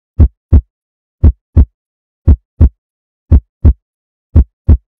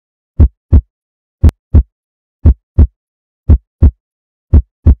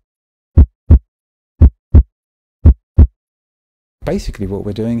basically what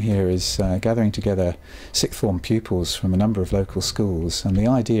we're doing here is gathering together sixth form pupils from a number of local schools, and the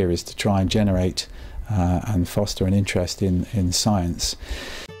idea is to try and generate and foster an interest in science.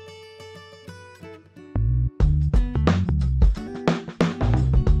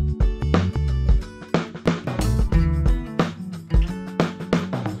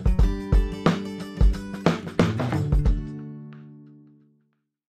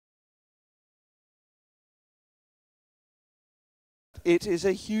 It is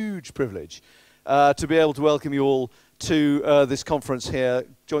a huge privilege to be able to welcome you all to this conference here,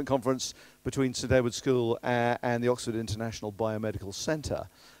 joint conference between St Edward's School and the Oxford International Biomedical Centre.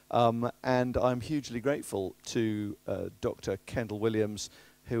 And I'm hugely grateful to Dr. Kendall Williams,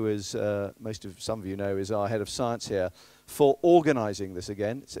 who is, some of you know, is our head of science here, for organising this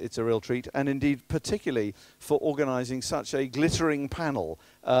again. It's a real treat, and indeed particularly for organising such a glittering panel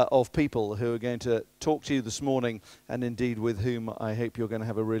of people who are going to talk to you this morning, and indeed with whom I hope you're going to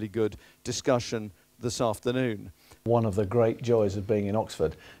have a really good discussion this afternoon. One of the great joys of being in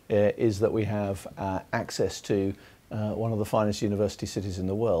Oxford is that we have access to one of the finest university cities in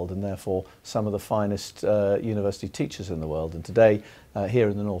the world, and therefore some of the finest university teachers in the world. And today, here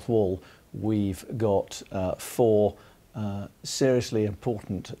in the North Wall, we've got four seriously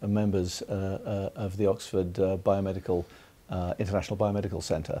important members of the Oxford International Biomedical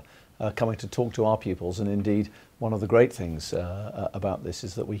Centre coming to talk to our pupils. And indeed, one of the great things about this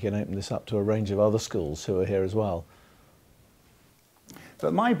is that we can open this up to a range of other schools who are here as well.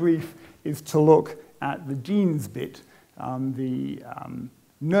 But my brief is to look at the genes bit, the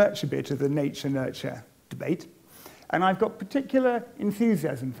nurture bit of the nature-nurture debate. And I've got particular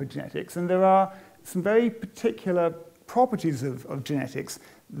enthusiasm for genetics, and there are some very particular properties of genetics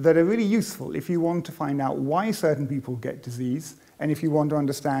that are really useful if you want to find out why certain people get disease and if you want to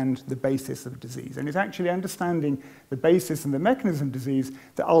understand the basis of disease. And it's actually understanding the basis and the mechanism of disease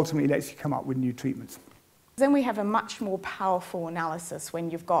that ultimately lets you come up with new treatments. Then we have a much more powerful analysis when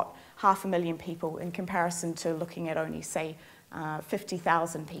you've got 500,000 people in comparison to looking at only, say,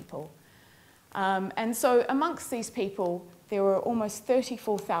 50,000 people. And so amongst these people, there were almost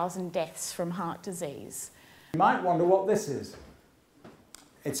 34,000 deaths from heart disease. You might wonder what this is.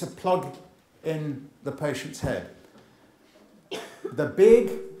 It's a plug in the patient's head. The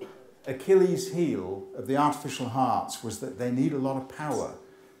big Achilles heel of the artificial hearts was that they need a lot of power.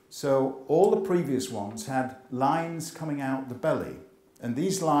 So all the previous ones had lines coming out the belly, and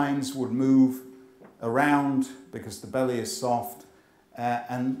these lines would move around because the belly is soft,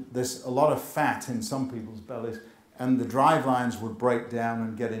 and there's a lot of fat in some people's bellies, and the drive lines would break down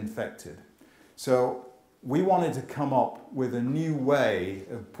and get infected. So we wanted to come up with a new way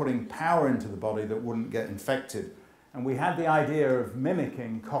of putting power into the body that wouldn't get infected, and we had the idea of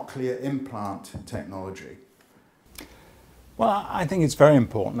mimicking cochlear implant technology. Well, I think it's very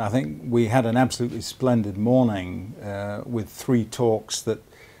important. I think we had an absolutely splendid morning with 3 talks that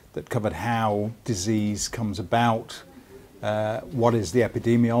covered how disease comes about, what is the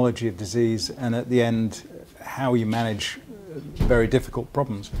epidemiology of disease, and at the end, how you manage very difficult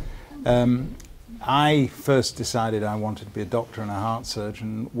problems. I first decided I wanted to be a doctor and a heart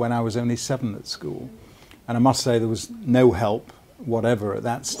surgeon when I was only 7 at school. And I must say there was no help whatever at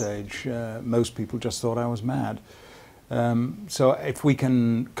that stage. Most people just thought I was mad. So if we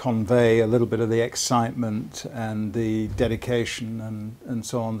can convey a little bit of the excitement and the dedication and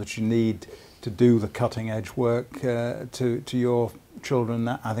so on that you need to do the cutting edge work to your children,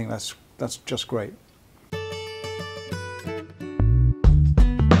 I think that's just great.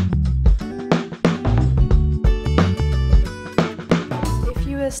 If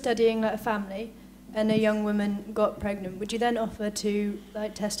you were studying like a family and a young woman got pregnant, would you then offer to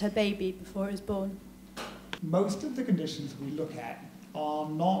test her baby before it was born? Most of the conditions we look at are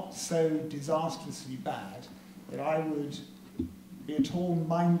not so disastrously bad that I would be at all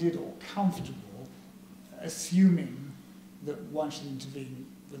minded or comfortable assuming that one should intervene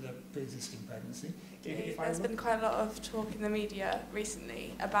with a pre-existing pregnancy. There's been quite a lot of talk in the media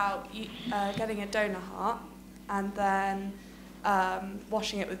recently about getting a donor heart and then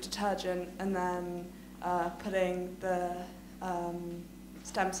washing it with detergent and then putting the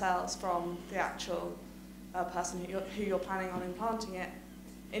stem cells from the actual person who you're planning on implanting it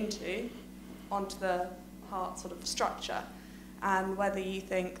onto the heart sort of structure, and whether you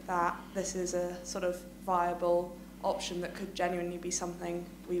think that this is a sort of viable option that could genuinely be something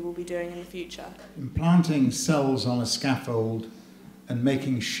we will be doing in the future. Implanting cells on a scaffold and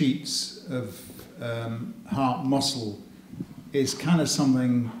making sheets of heart muscle is kind of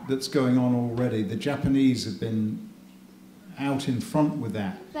something that's going on already. The Japanese have been out in front with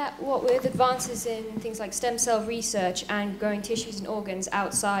that. That what with advances in things like stem cell research and growing tissues and organs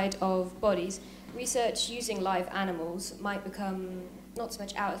outside of bodies, research using live animals might become not so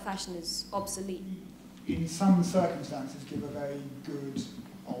much out of fashion as obsolete. In some circumstances, give a very good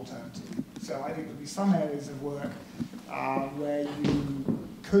alternative. So I think there'll be some areas of work where you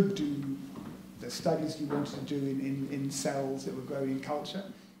could do the studies you wanted to do in cells that were growing in culture.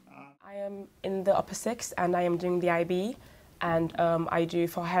 I am in the upper sixth and I am doing the IB, and I do,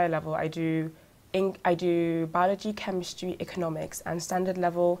 for higher level, I do biology, chemistry, economics, and standard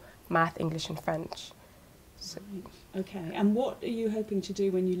level math, English and French. So, okay, and what are you hoping to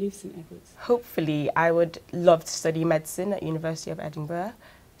do when you leave St Edward's? Hopefully, I would love to study medicine at University of Edinburgh.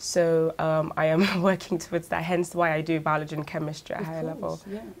 So I am working towards that, hence why I do biology and chemistry at higher level.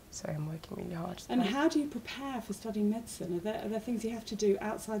 Yeah. So I'm working really hard. And how do you prepare for studying medicine? Are there things you have to do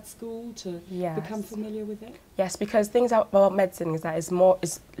outside school to become familiar with it? Yes, because things about medicine is that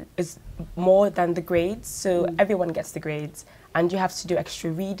it's more than the grades. So everyone gets the grades, and you have to do extra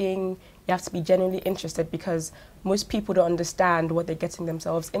reading. You have to be genuinely interested, because most people don't understand what they're getting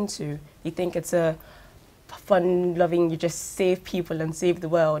themselves into. You think it's a fun-loving, you just save people and save the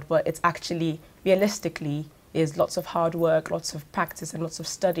world, but it's actually, realistically, is lots of hard work, lots of practice and lots of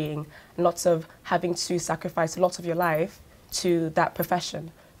studying, and lots of having to sacrifice a lot of your life to that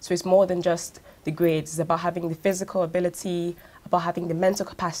profession. So it's more than just the grades. It's about having the physical ability, about having the mental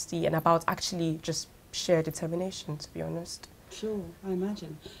capacity, and about actually just sheer determination, to be honest. Sure, I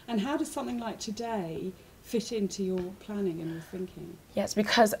imagine. And how does something like today fit into your planning and your thinking? Yes,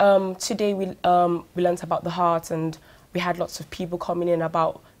 because today we learnt about the heart, and we had lots of people coming in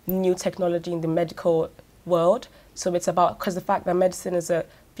about new technology in the medical world. So it's because the fact that medicine is a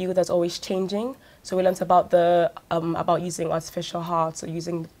field that's always changing. So we learnt about about using artificial hearts, or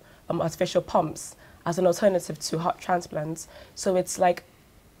using artificial pumps as an alternative to heart transplants. So it's like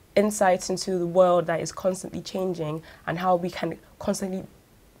insights into the world that is constantly changing, and how we can constantly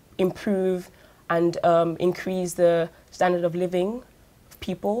improve and increase the standard of living of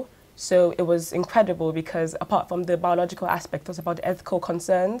people. So it was incredible, because apart from the biological aspect, it was about the ethical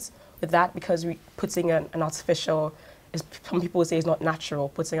concerns with that, because putting an artificial, some people would say, is not natural,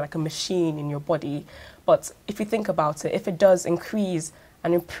 putting like a machine in your body. But if you think about it, if it does increase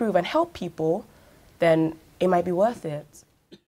and improve and help people, then it might be worth it.